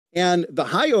And the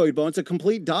hyoid bone, it's a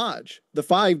complete dodge. The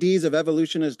 5 Ds of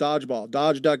evolution is dodgeball: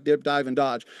 dodge, duck, dip, dive, and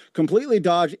dodge. Completely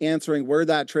dodge answering where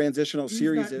that transitional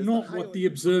series is. Not what the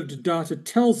observed data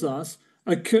tells us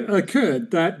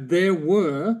occurred, that there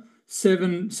were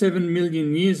 7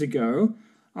 million years ago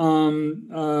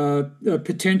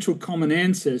potential common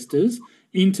ancestors,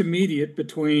 intermediate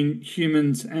between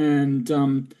humans and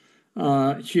the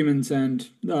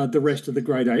rest of the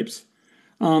great apes,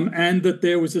 and that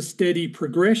there was a steady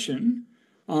progression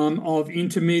of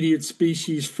intermediate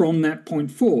species from that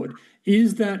point forward.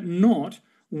 Is that not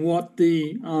what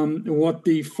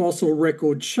the fossil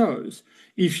record shows?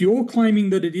 If you're claiming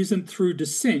that it isn't through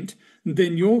descent,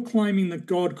 then you're claiming that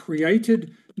God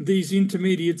created these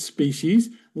intermediate species,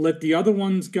 let the other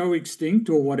ones go extinct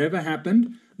or whatever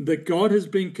happened, that God has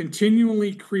been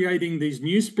continually creating these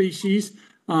new species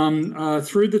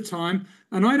through the time.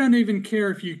 And I don't even care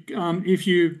if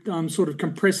you sort of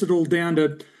compress it all down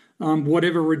to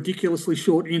whatever ridiculously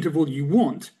short interval you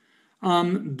want.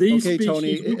 These Okay, species,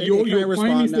 Tony, your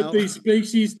claim is that these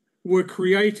species were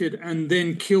created and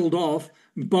then killed off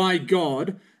by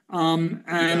God,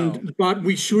 but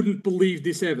we shouldn't believe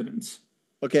this evidence.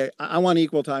 Okay, I want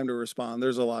equal time to respond.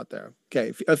 There's a lot there.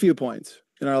 Okay, a few points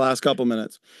in our last couple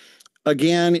minutes.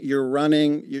 Again,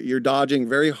 you're dodging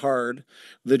very hard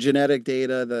the genetic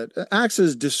data that acts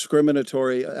as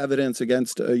discriminatory evidence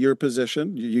against your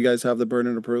position. You guys have the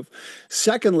burden of proof.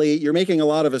 Secondly, you're making a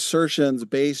lot of assertions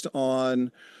based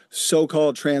on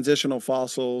so-called transitional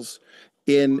fossils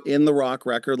in the rock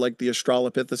record, like the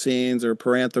Australopithecines or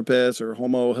Paranthropus or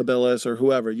Homo habilis or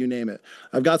whoever, you name it.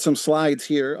 I've got some slides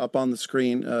here up on the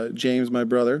screen, James, my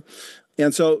brother.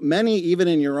 And so many, even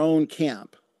in your own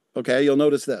camp, okay, you'll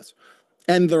notice this.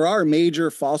 And there are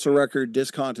major fossil record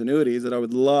discontinuities that I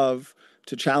would love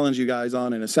to challenge you guys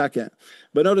on in a second.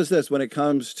 But notice this when it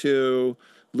comes to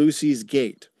Lucy's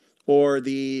gait or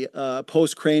the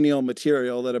postcranial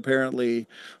material that apparently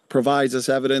provides us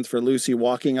evidence for Lucy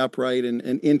walking upright in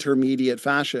an intermediate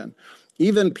fashion.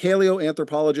 Even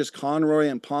paleoanthropologists Conroy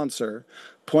and Ponser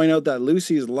point out that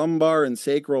Lucy's lumbar and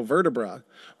sacral vertebra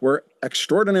were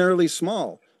extraordinarily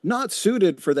small, not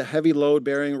suited for the heavy load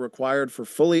bearing required for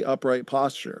fully upright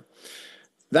posture.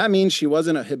 That means she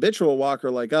wasn't a habitual walker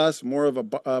like us, more of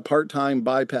a part-time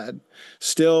biped,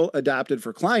 still adapted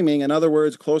for climbing. In other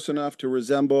words, close enough to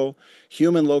resemble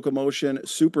human locomotion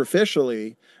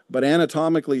superficially, but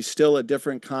anatomically still a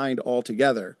different kind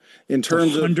altogether. In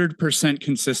terms 100%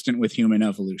 consistent with human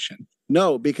evolution.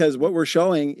 No, because what we're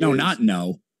showing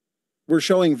we're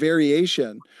showing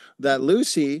variation. That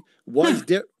Lucy was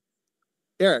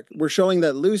Eric, we're showing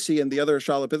that Lucy and the other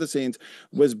Australopithecines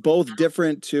was both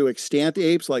different to extant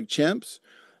apes like chimps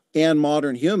and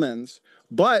modern humans.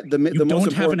 But the most important... You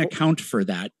don't have an account for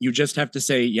that. You just have to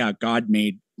say, yeah, God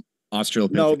made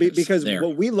Australopithecus. No, because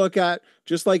what we look at,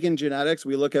 just like in genetics,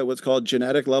 we look at what's called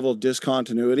genetic level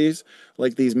discontinuities,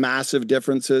 like these massive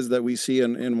differences that we see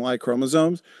in Y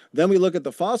chromosomes. Then we look at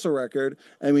the fossil record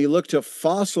and we look to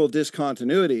fossil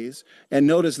discontinuities. And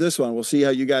notice this one. We'll see how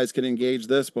you guys can engage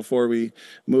this before we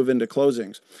move into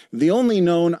closings. The only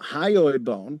known hyoid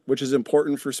bone, which is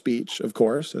important for speech, of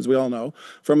course, as we all know,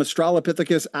 from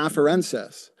Australopithecus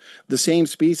afarensis, the same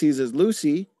species as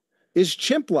Lucy, is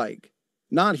chimp-like,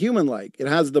 not human-like. It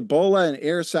has the bola and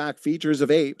air sac features of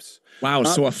apes. Wow,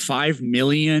 so a 5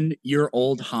 million year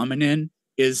old hominin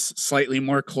is slightly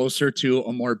more closer to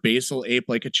a more basal ape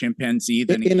like a chimpanzee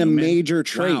than in a major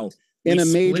trait. Wow. In a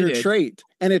major trait.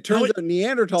 And it turns out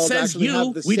Neanderthals actually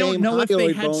have the same hyoid bone as us. We don't know if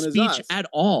they had speech at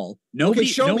all. No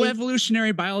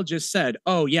evolutionary biologist said,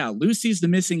 oh yeah, Lucy's the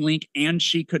missing link and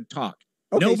she could talk.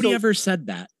 Nobody ever said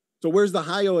that. So where's the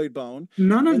hyoid bone?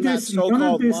 None of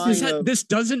this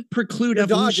doesn't preclude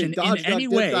evolution in any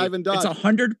way. It's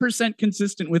 100%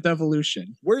 consistent with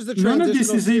evolution. Where's the transitional? None of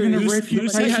this is even a refutation.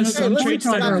 Lucy has some traits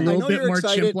that are a little bit more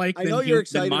chimp-like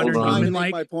than modern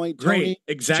human-like. Great,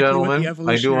 exactly. Gentlemen, what the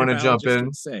evolutionary I do want to jump in.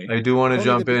 would say. I do want to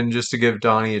jump in just to give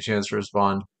Donny a chance to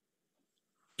respond.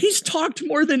 He's talked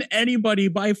more than anybody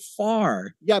by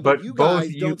far. Yeah, but you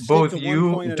guys both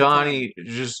you, Donny,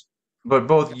 But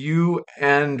both you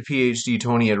and PhD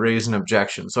Tony had raised an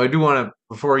objection. So I do want to,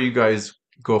 before you guys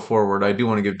go forward, I do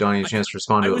want to give Donny a chance to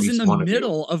respond to at least one of you. I was in the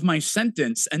middle of my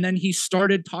sentence, and then he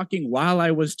started talking while I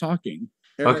was talking.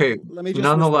 Okay,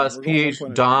 nonetheless,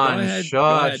 Don, go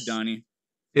ahead, Donny.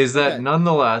 Is that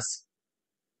nonetheless...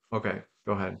 Okay,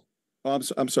 go ahead. Oh,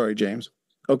 I'm sorry, James.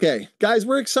 Okay, guys,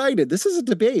 we're excited. This is a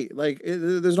debate.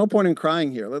 There's no point in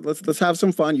crying here. Let's have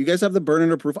some fun. You guys have the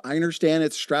burden of proof. I understand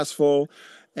it's stressful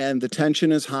and the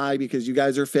tension is high because you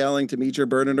guys are failing to meet your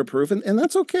burden of proof, and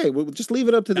that's okay. We'll just leave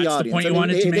it up to the audience. That's the point you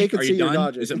wanted to make. Are you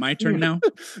done? Is it my turn now?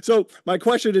 So my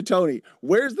question to Tony,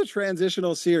 where's the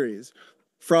transitional series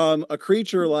from a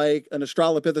creature like an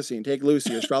Australopithecine, take Lucy,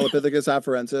 Australopithecus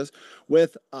afarensis,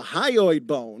 with a hyoid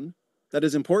bone that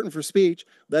is important for speech,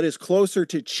 that is closer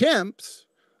to chimps,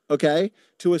 okay,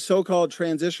 to a so-called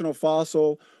transitional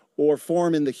fossil or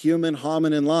form in the human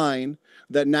hominin line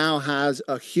that now has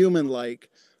a human-like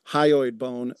hyoid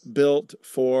bone built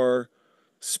for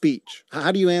speech?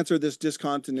 How do you answer this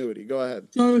discontinuity? Go ahead.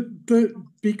 So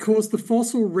because the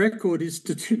fossil record is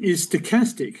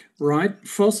stochastic, right?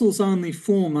 Fossils only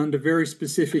form under very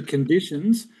specific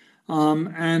conditions,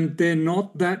 and they're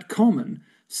not that common.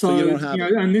 So you don't have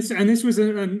it. And this was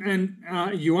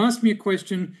you asked me a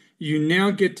question. You now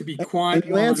get to be quiet.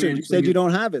 And you answered. You said you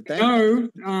don't have it.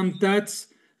 That's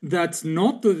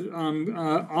not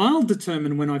the. I'll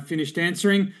determine when I've finished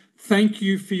answering. Thank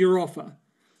you for your offer.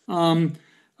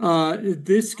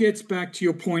 This gets back to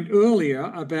your point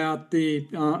earlier about the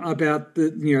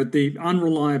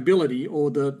unreliability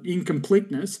or the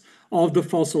incompleteness of the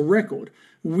fossil record.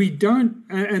 We don't,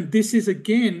 and this is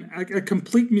again a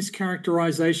complete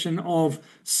mischaracterization of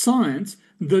science,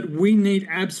 that we need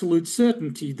absolute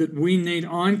certainty, that we need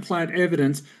ironclad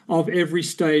evidence of every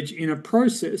stage in a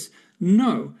process.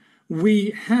 No.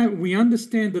 We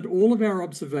understand that all of our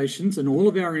observations and all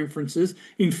of our inferences,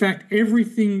 in fact,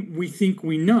 everything we think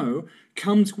we know,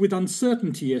 comes with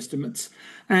uncertainty estimates.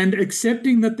 And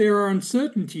accepting that there are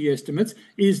uncertainty estimates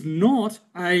is not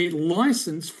a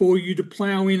license for you to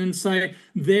plow in and say,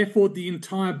 therefore, the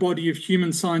entire body of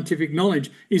human scientific knowledge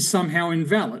is somehow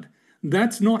invalid.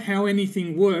 That's not how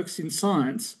anything works in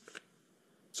science.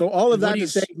 So all of that to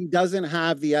say he doesn't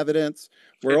have the evidence.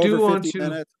 We're over 50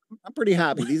 minutes. I'm pretty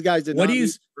happy. These guys did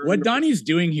what Donny's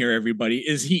doing here, everybody,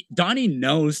 is Donny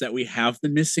knows that we have the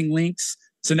missing links.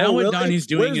 So now what Donny's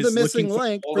doing is looking for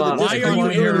link. Why are you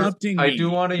interrupting me? I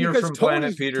do want to hear from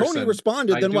Planet Peterson. Tony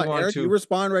responded. Then what, Eric? You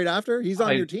respond right after? He's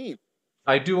on your team.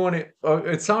 I do want to.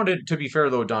 It sounded, to be fair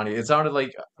though, Donny, it sounded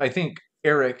like I think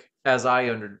Eric, as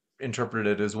I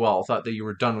interpreted it as well, thought that you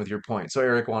were done with your point. So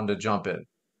Eric wanted to jump in.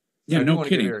 Yeah, no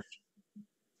kidding.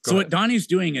 So what Donny's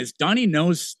doing is Donny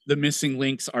knows the missing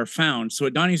links are found. So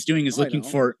what Donny's doing is looking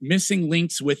for missing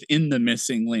links within the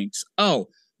missing links. Oh,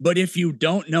 but if you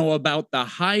don't know about the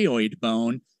hyoid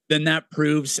bone, then that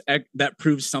proves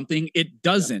something. It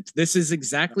doesn't. Yeah. This is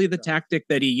exactly the tactic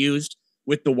that he used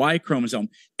with the Y chromosome.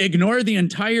 Ignore the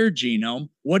entire genome.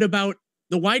 What about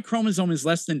the Y chromosome is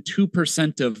less than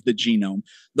 2% of the genome.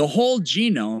 The whole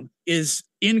genome is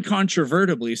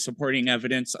incontrovertibly supporting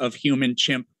evidence of human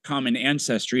chimp common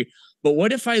ancestry. But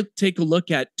what if I take a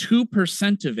look at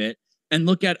 2% of it and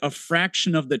look at a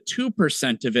fraction of the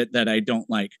 2% of it that I don't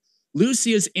like?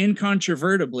 Lucy is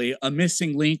incontrovertibly a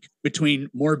missing link between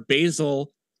more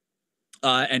basal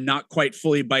and not quite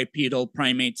fully bipedal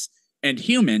primates and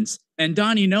humans. And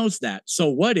Donny knows that. So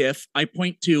what if I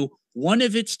point to one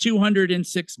of its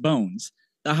 206 bones,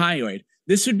 the hyoid?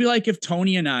 This would be like if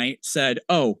Tony and I said,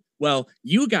 oh, well,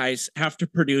 you guys have to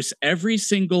produce every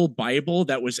single Bible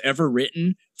that was ever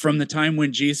written from the time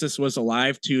when Jesus was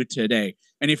alive to today.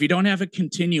 And if you don't have a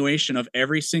continuation of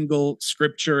every single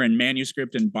scripture and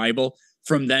manuscript and Bible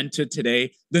from then to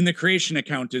today, then the creation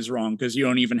account is wrong because you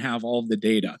don't even have all of the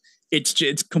data.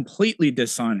 It's completely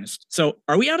dishonest. So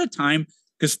are we out of time?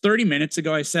 Because 30 minutes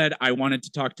ago, I said I wanted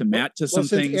to talk to Matt to some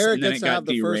things, and then it got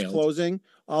derailed. First closing,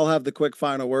 I'll have the quick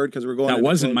final word because we're going. That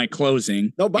wasn't my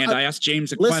closing. No, but I asked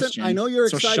James a question. I know you're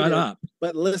excited. So shut up.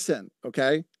 But listen,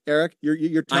 okay, Eric,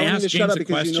 you're telling me to shut up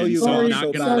because you know you are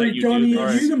so bad. Donny,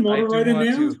 are you the moderator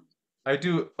now? I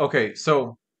do. Okay,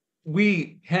 so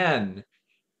we can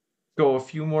go a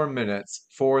few more minutes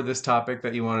for this topic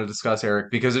that you want to discuss, Eric,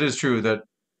 because it is true that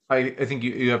I think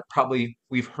you have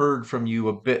we've heard from you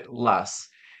a bit less.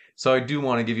 So I do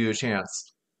want to give you a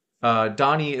chance.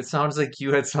 Donny, it sounds like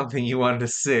you had something you wanted to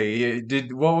say.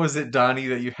 What was it, Donny,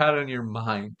 that you had on your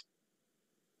mind?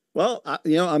 Well,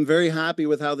 I'm very happy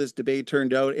with how this debate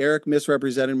turned out. Eric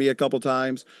misrepresented me a couple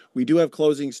times. We do have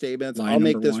closing statements. I'll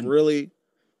make this really...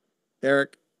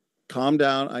 Eric, calm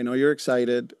down. I know you're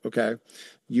excited. Okay.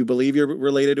 You believe you're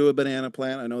related to a banana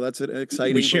plant. I know that's an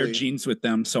exciting We share genes with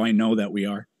them, so I know that we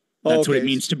are. That's what it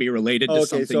means to be related to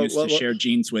something, is to share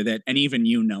genes with it. And even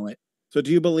you know it. So do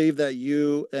you believe that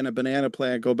you and a banana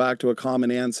plant go back to a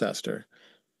common ancestor?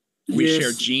 We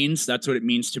share genes. That's what it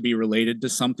means to be related to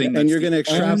something. And you're going to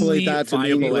extrapolate that to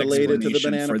being related to the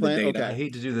banana plant? Okay. I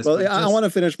hate to do this. Well, I want to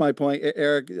finish my point.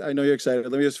 Eric, I know you're excited.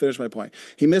 Let me just finish my point.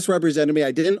 He misrepresented me.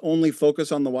 I didn't only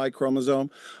focus on the Y chromosome.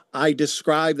 I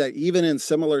described that even in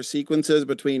similar sequences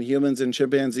between humans and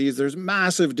chimpanzees, there's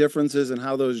massive differences in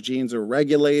how those genes are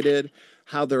regulated,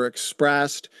 how they're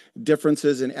expressed,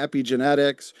 differences in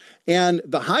epigenetics. And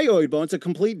the hyoid bone, it's a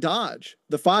complete dodge.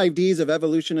 The 5 Ds of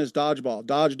evolution is dodgeball: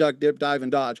 dodge, duck, dip, dive,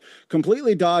 and dodge.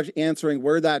 Completely dodge answering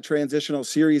where that transitional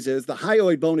series is. The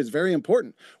hyoid bone is very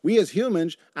important. We as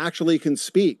humans actually can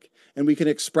speak and we can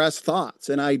express thoughts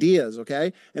and ideas,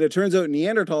 okay? And it turns out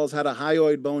Neanderthals had a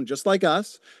hyoid bone just like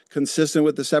us, consistent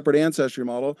with the separate ancestry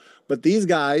model. But these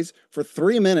guys, for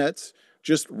 3 minutes,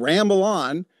 just ramble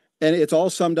on. And it's all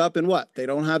summed up in what? They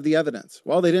don't have the evidence.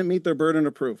 Well, they didn't meet their burden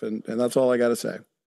of proof, and that's all I got to say.